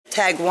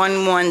tag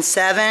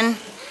 117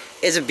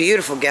 is a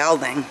beautiful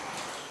gelding.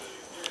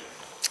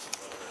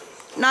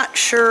 Not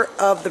sure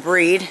of the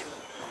breed.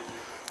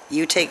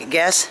 You take a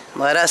guess,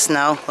 let us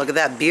know. Look at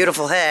that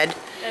beautiful head.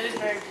 That is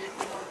very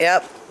beautiful.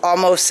 Yep,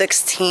 almost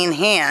 16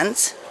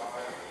 hands.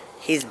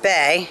 He's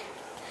bay.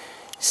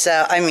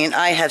 So, I mean,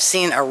 I have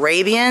seen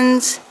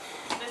Arabians.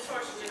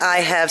 I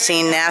have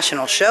seen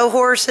national show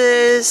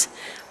horses.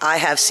 I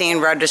have seen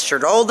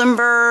registered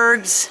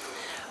Oldenburgs.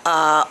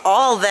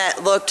 All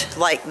that looked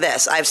like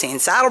this. I've seen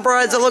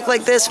saddlebreds that look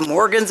like this,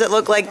 Morgans that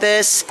look like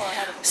this.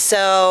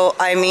 So,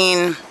 I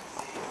mean,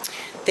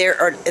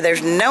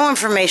 there's no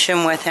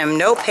information with him,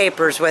 no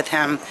papers with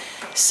him.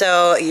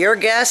 So your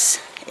guess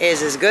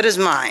is as good as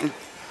mine.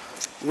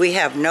 We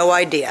have no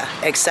idea,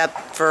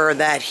 except for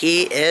that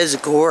he is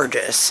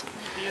gorgeous.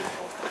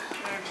 Beautiful.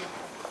 Very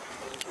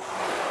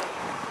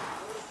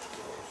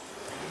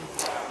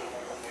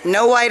beautiful.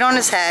 No white on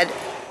his head.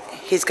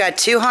 He's got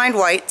 2 hind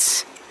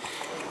whites.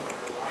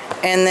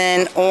 And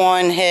then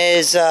on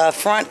his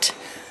front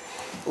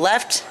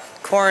left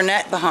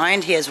coronet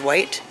behind, he has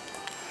white.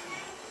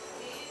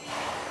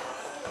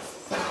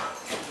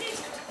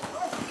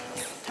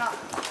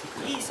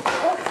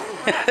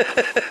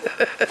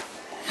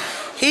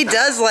 He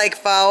does like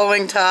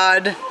following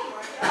Todd.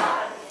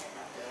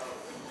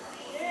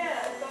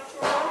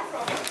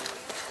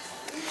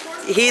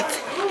 He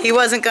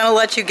wasn't going to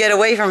let you get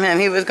away from him.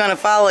 He was going to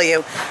follow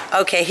you.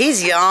 Okay,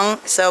 he's young,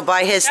 so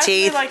by his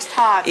teeth, likes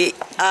Todd.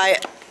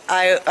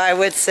 I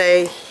would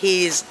say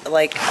he's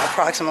like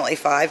approximately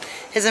 5.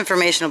 His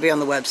information will be on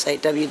the website,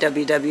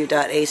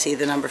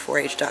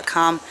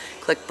 www.ac4h.com.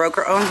 Click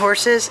broker owned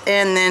horses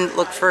and then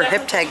look for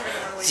hip tag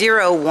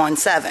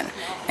 017.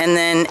 And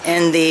then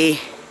in the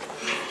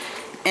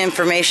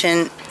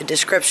information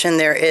description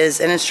there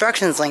is an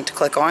instructions link to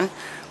click on,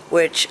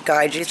 which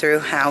guides you through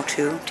how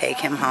to take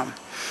him home.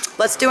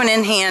 Let's do an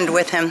in hand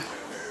with him.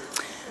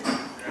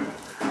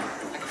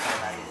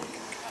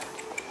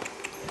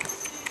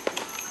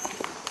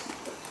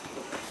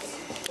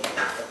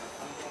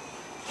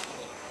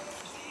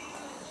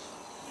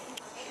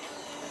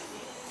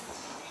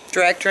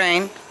 Direct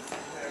rein.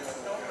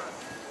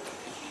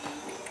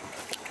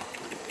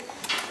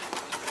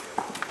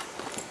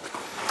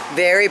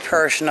 Very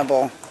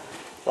personable.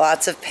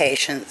 Lots of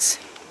patience.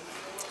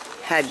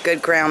 Had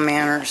good ground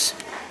manners.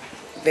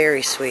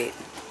 Very sweet.